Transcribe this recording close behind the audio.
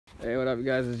Hey, what up, you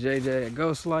guys? It's JJ at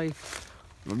Ghost Life.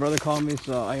 My brother called me,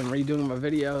 so I am redoing my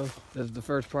video. This is the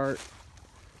first part.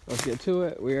 Let's get to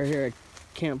it. We are here at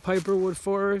Camp Piperwood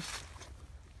Forest.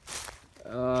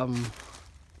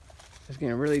 It's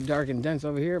getting really dark and dense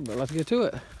over here, but let's get to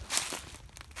it.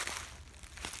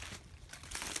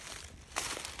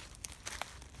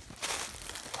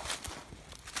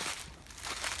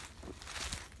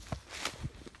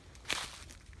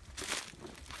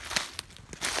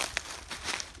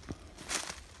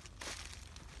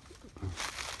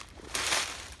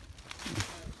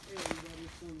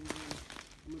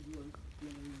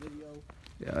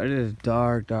 Yeah, it is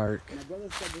dark. My brother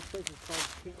said this place is called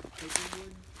Camp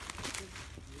Piperwood.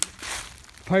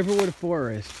 Piperwood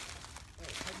Forest. Oh,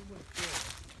 Piperwood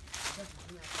Forest. That's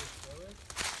an actual forest.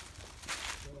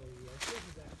 So, yeah, this place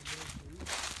is actually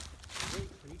really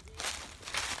creepy.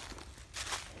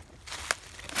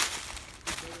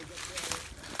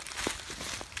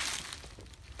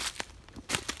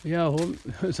 Yeah,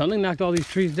 well, something knocked all these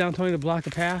trees down, Tony, to block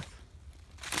the path.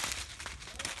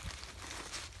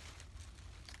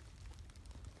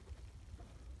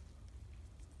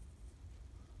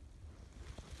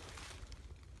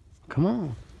 Come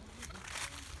on.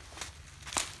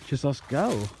 Just let's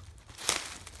go.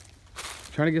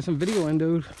 Trying to get some video in,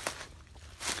 dude.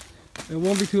 It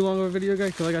won't be too long of a video,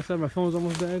 guys, because like I said, my phone's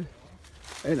almost dead.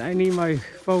 And I need my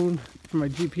phone for my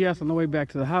GPS on the way back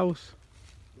to the house.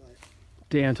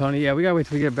 Damn, Tony. Yeah, we gotta wait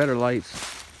till we get better lights.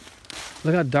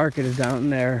 Look how dark it is down in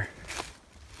there.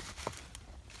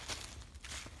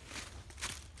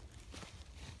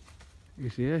 You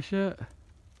see that shit?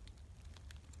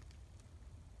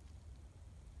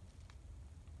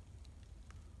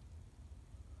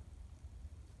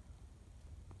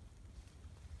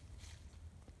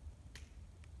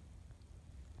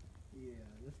 Yeah,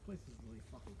 this place is really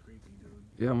fucking creepy, dude.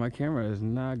 Yeah, my camera is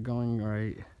not going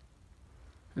right.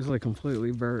 It's like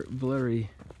completely blurry.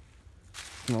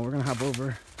 Come on, we're gonna hop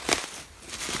over.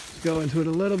 Let's go into it a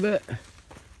little bit.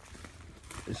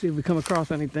 Let's see if we come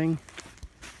across anything.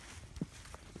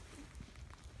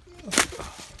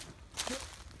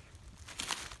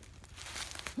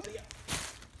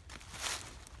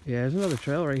 Yeah, there's another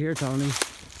trail right here, Tony.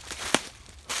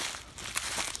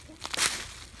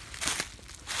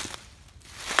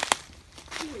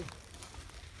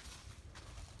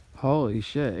 Holy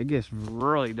shit, it gets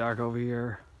really dark over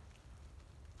here.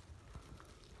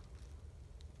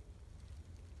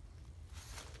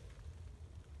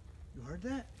 You heard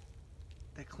that?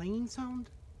 That clanging sound?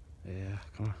 Yeah,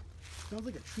 come on. Sounds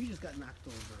like a tree just got knocked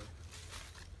over.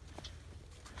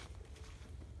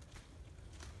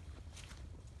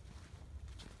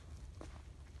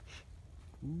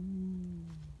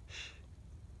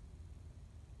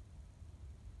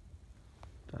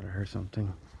 Thought I heard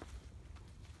something.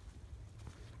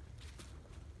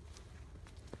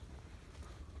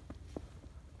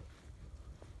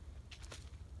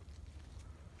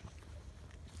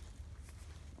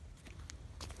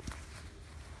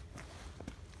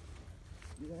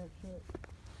 See that shit?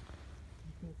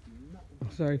 You can't see nothing.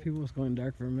 I'm sorry, people, it's going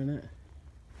dark for a minute.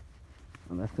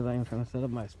 And that's because I am trying to set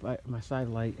up my side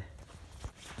light.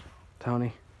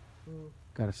 Tony,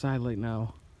 got a side light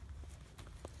now.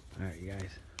 Alright, you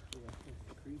guys. Yeah,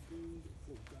 it's creepy. It's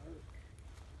so dark.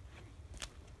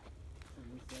 Turn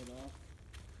this light off.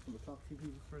 I'm gonna talk to you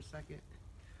people for a second.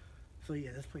 So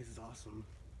yeah, this place is awesome.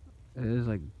 It is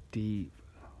like deep.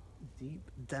 Deep,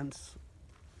 dense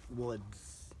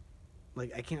woods.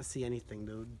 Like I can't see anything,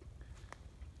 dude.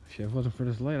 Shit, if it wasn't for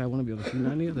this light, I wouldn't be able to see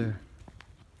none either.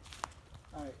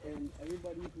 Alright, and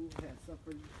everybody who has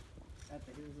suffered at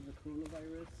the hands of the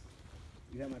coronavirus,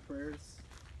 you have my prayers.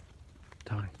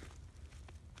 Tony,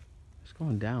 it's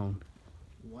going down.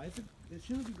 Why is it? It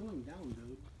shouldn't be going down,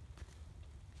 dude.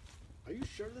 Are you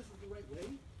sure this is the right way?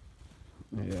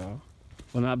 Yeah.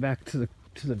 Well, not back to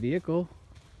the vehicle.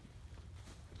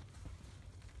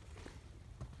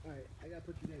 Alright, I gotta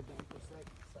put you guys down for a sec.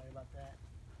 Sorry about that.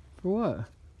 For what?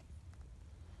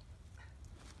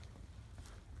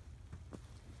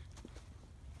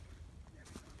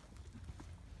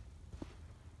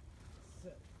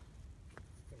 Sit.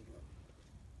 There you go.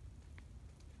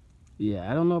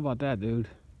 Yeah, I don't know about that, dude.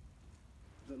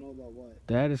 Don't know about what?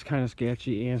 That is kind of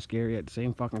sketchy and scary at the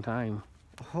same fucking time.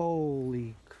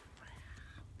 Holy crap,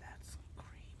 that's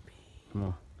creepy. Come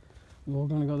on. We're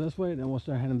gonna go this way, then we'll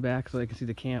start heading back so they can see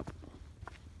the camp.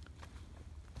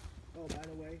 Oh, by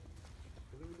the way,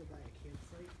 we're gonna go by a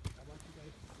campsite. I want you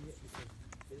guys to see it because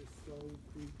it is so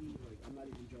creepy. Like, I'm not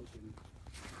even joking.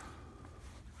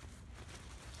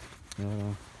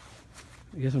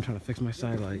 I guess I'm trying to fix my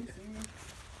side light. Can you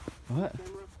see me? What?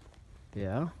 Camera?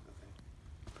 Yeah?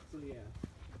 Okay. So yeah,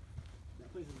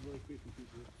 that place is really creepy,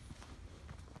 people.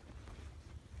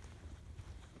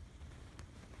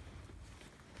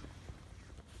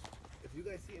 If you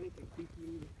guys see anything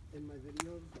creepy in my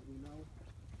videos, let me know.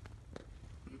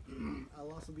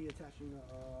 I'll also be attaching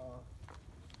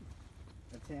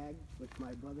a tag with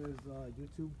my brother's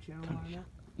YouTube channel on it.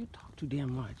 You talk too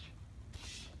damn much.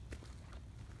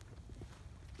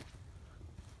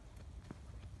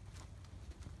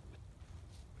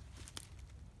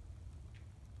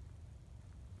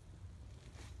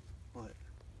 What?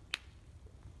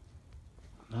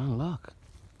 Oh, look.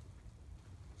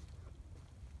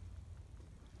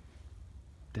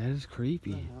 That is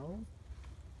creepy. What the hell?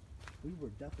 We were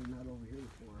definitely not over here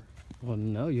before. Well,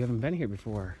 no, you haven't been here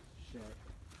before. Shit.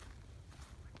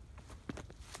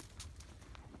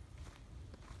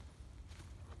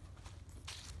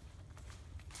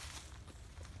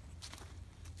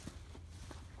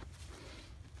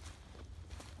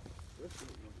 This one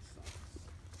really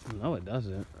sucks. No, it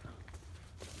doesn't.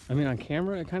 I mean, on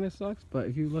camera, it kind of sucks, but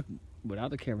if you look without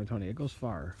the camera, Tony, it goes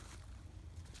far.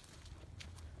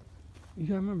 You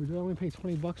gotta remember, dude, I only paid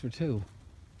 20 bucks for 2.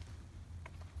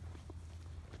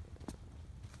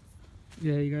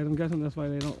 Yeah, you guys, I'm guessing that's why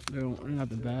they're not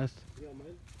the best. Yeah, my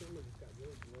camera just got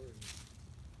really blurry.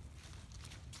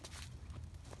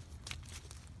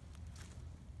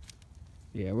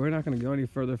 Yeah, we're not gonna go any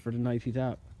further for tonight's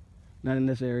top. Not in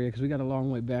this area, because we got a long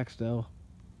way back still.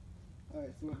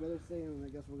 Alright, so my brother's saying, I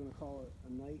guess we're gonna call it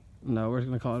a night. No, we're just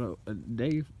gonna call it a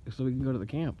day so we can go to the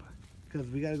camp. Because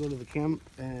we gotta go to the camp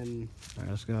and... All right,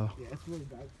 let's go. Yeah, it's really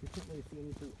dark. We can't really see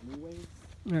anything anyways.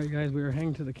 All right, guys, we were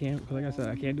heading to the camp. 'Cause like I said,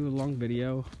 I can't do a long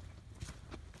video. I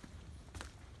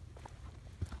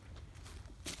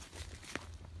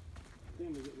think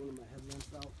I'm gonna get one of my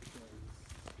headlamps out because...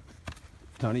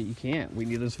 Tony, you can't. We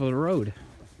need this for the road.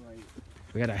 That's right.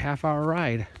 We got a half-hour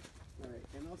ride. Alright,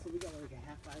 and also we got like a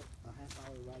half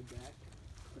hour ride back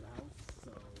to the house,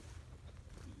 so...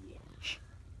 Yeah.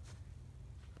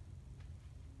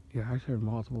 Yeah, I heard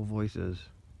multiple voices.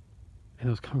 And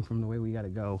it was coming from the way we gotta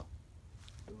go.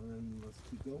 Well, then let's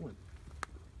keep going.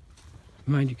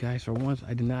 Mind you guys, for once,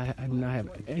 I did not have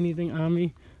anything on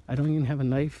me. I don't even have a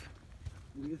knife.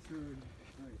 We just heard...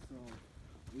 Alright,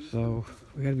 So,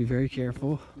 we gotta be very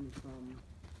careful. Coming from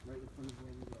right in front of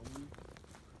where we're going.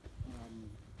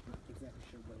 Not exactly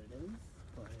sure what it is,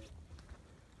 but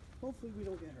hopefully we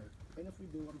don't get hurt. And if we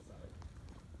do, I'm sorry.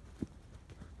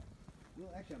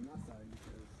 Well, actually, I'm not sorry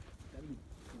because that'd be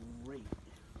great.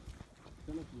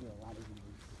 Then I can get a lot of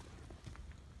views.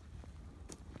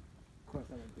 Of course,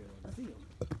 I won't be able to see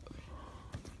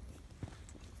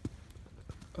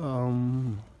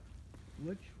them.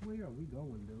 Which way are we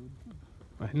going, dude?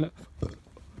 I know.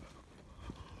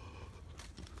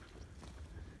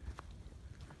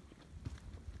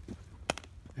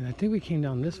 And I think we came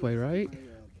down this way, right? My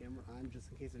camera on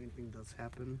just in case anything does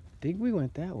happen. I think we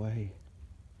went that way.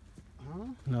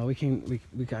 Huh? No, we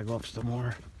gotta go up some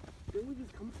more. Didn't we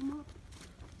just come from up?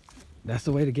 That's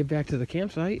the way to get back to the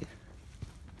campsite.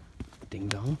 Ding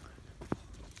dong.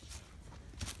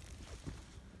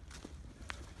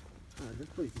 This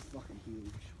place is fucking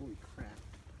huge. Holy crap.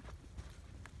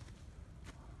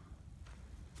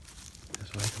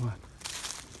 This way, come on.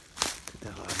 Get the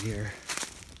hell out of here.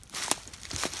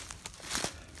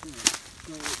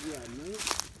 So, yeah, night.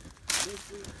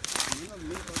 Basically, you have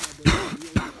meat on my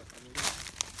day.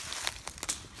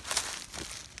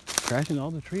 Crashing all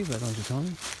the trees, don't you,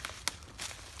 Tony?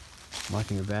 I'm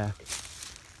watching your back.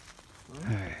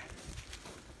 Huh? Alright.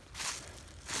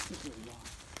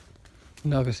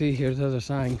 No, because see, here's the other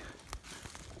sign.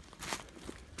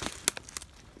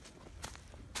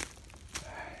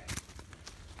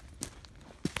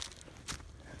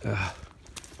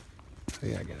 We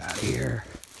gotta get out of here.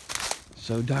 It's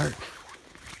so dark.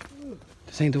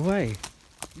 This ain't the way.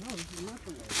 No, this is not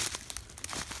the way.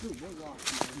 Dude, we're lost,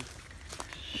 man.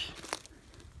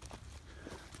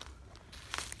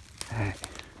 Alright.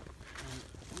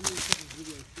 I'm gonna cut this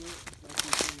video short so I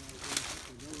can see where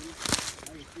we're going.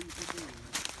 I will see you later.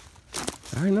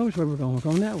 I already know which way we're going. We're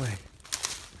going that way.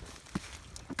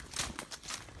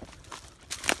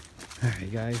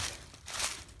 Alright, guys.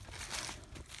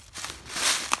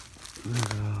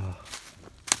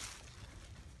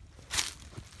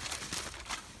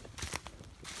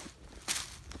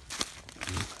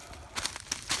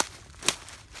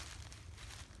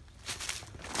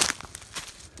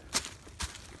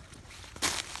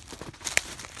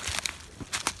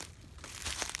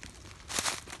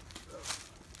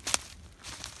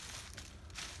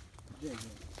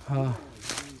 Oh.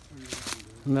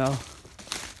 No.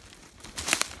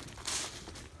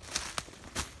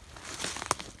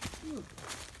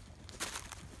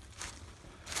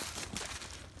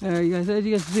 Alright, you guys, as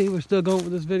you guys can see, we're still going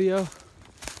with this video.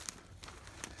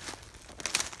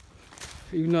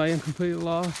 Even though I am completely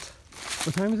lost.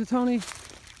 What time is it, Tony?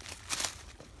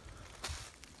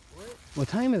 What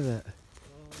time is it?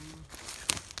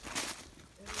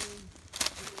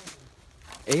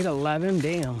 8:11.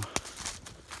 Damn.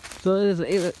 So it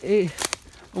is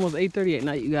almost 8:30 at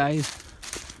night, you guys.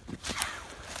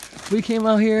 We came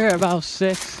out here at about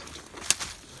 6.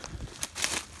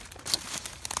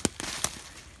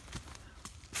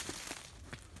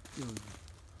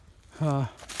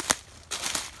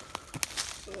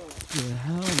 The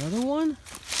hell, another one?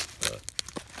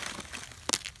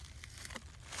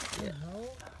 The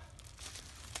hell?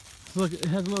 Look, it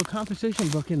has a little compensation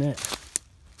book in it.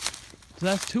 So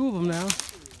that's 2 of them now.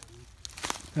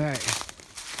 Alright.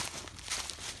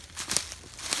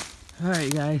 Alright,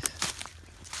 you guys.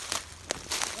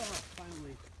 Oh,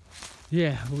 finally.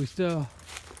 Yeah, but we still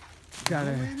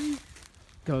gotta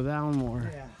go down more.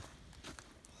 Yeah.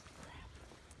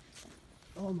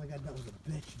 Oh my god, that was a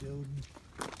bitch, dude.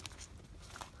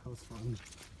 That was fun.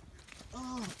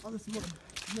 Oh, this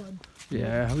mud.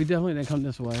 Yeah, we definitely didn't come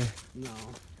this way. No.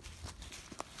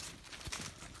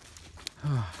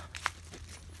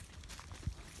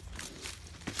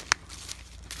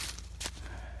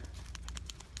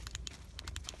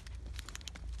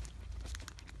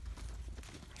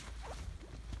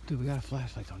 Dude, we got a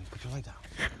flashlight, Tony. Put your light down.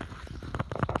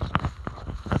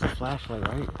 That's a flashlight,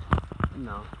 right?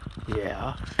 No.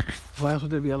 Yeah. Why else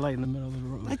would there be a light in the middle of the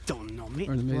road? I don't know, mate.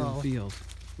 Or in the middle of the field?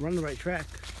 We're on the right track.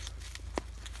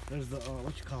 There's the,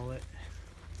 what you call it.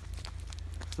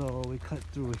 So we cut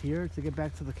through here to get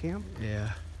back to the camp.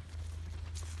 Yeah.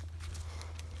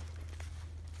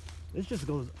 This just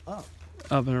goes up.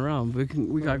 Up and around. We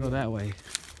gotta go that way.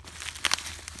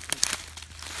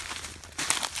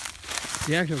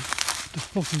 The actual, what the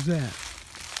fuck is that?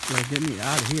 Like, get me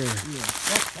out of here. Yeah.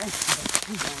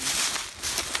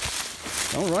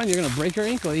 Don't run, you're gonna break your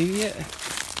ankle, idiot.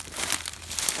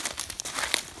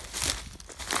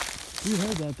 You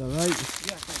heard that though, right?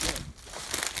 Yes, I did.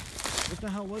 What the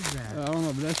hell was that? I don't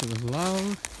know, but that shit was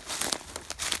loud.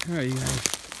 Alright, you guys.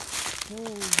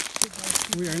 Holy shit, guys.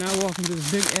 We are now walking through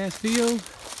this big ass field.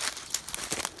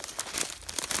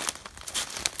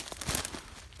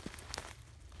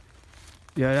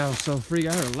 Yeah, that was so freak.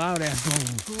 I heard a loud ass boom.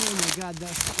 Oh my god,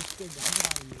 that scared the hell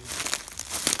out of me.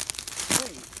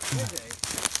 Wait,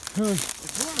 if we're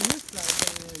on this side,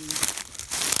 then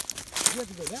you have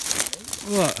to go that way,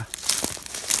 right? What?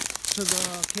 To the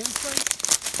campsite?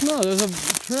 No, there's a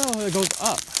trail that goes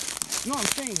up. No, I'm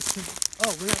saying,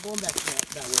 oh, we're not going back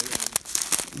that way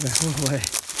then. What way?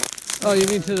 Oh, you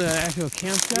mean to the actual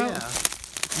camp scout? Yeah.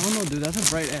 I don't know, dude. That's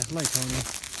a bright ass light, Tony.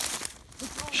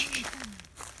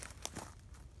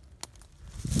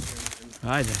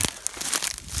 I did.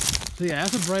 So yeah,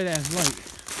 that's a bright ass light.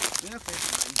 Yeah, okay,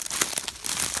 fine.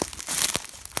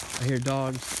 I hear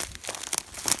dogs.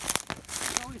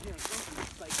 I always hear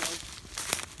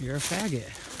psycho. You're a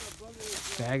faggot.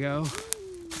 Faggo.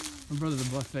 My brother's a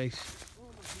butt face.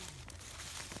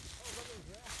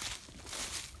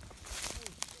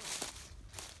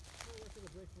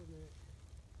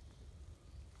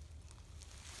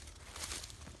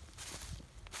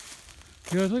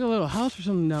 You know, it's like a little house or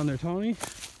something down there, Tony.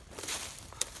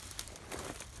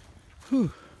 Whew.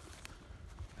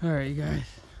 Alright, you guys.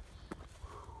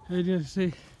 As you can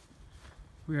see,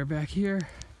 we are back here.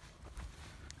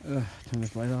 Turn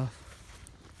this light off.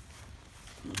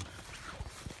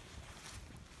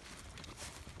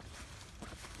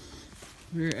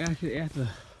 We're actually at the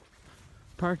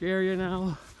park area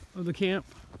now of the camp.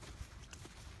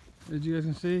 As you guys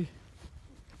can see.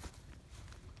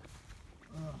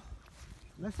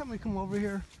 Next time we come over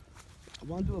here, I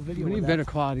want to do a video. We need better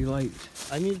quality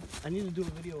lights. I need to do a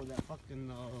video of that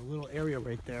fucking little area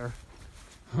right there.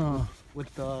 Huh.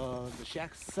 With the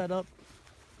shacks set up.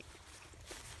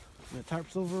 And the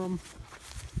tarps over them.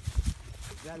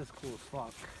 That is cool as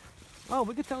fuck. Oh,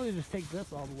 we could totally just take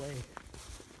this all the way.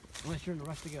 Unless you're in a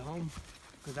rush to get home.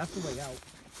 Because that's the way out.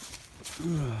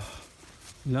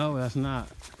 No, that's not.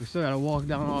 We still gotta walk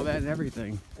down all that and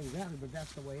everything. Exactly, but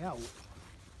that's the way out.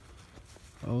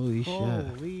 Holy shit.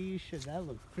 Holy shit, that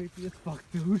looks creepy as fuck,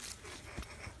 dude.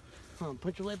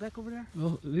 Put your light back over there.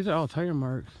 Well, these are all tire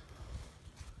marks.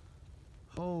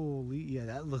 Holy, yeah,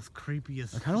 that looks creepy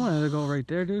as I kind of wanted to go right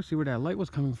there, dude, see where that light was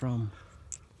coming from.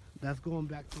 That's going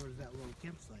back towards that little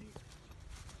campsite.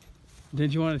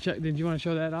 Did you want to check? Did you want to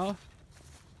show that off?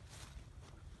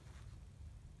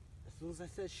 As soon as I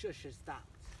said shush, it stopped.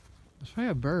 Let's try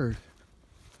a bird.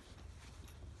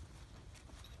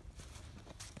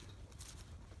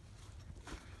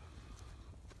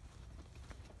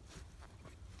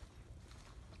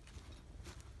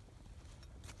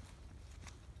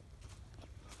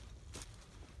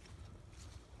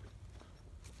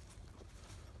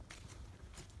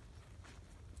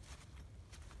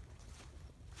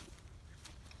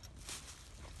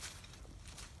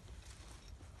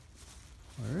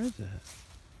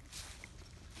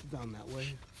 Down that way.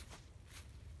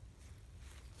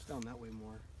 It's down that way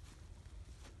more.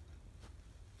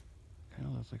 Kind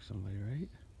of looks like somebody, right?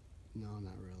 No,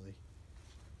 not really.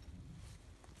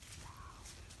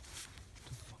 What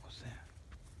the fuck was that?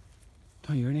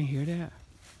 Tony, you didn't hear that?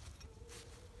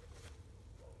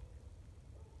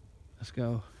 Let's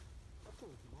go.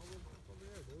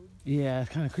 Yeah, it's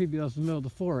kind of creepy. That was in the middle of the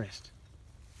forest.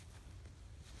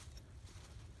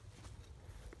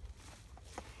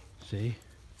 See?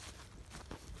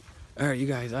 Alright, you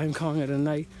guys, I'm calling it a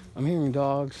night. I'm hearing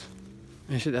dogs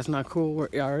and shit. That's not cool.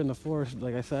 We are in the forest,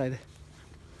 like I said.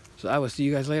 So I will see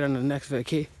you guys later on the next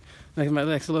my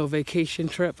next little vacation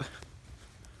trip.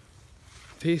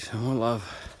 Peace and one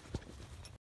love.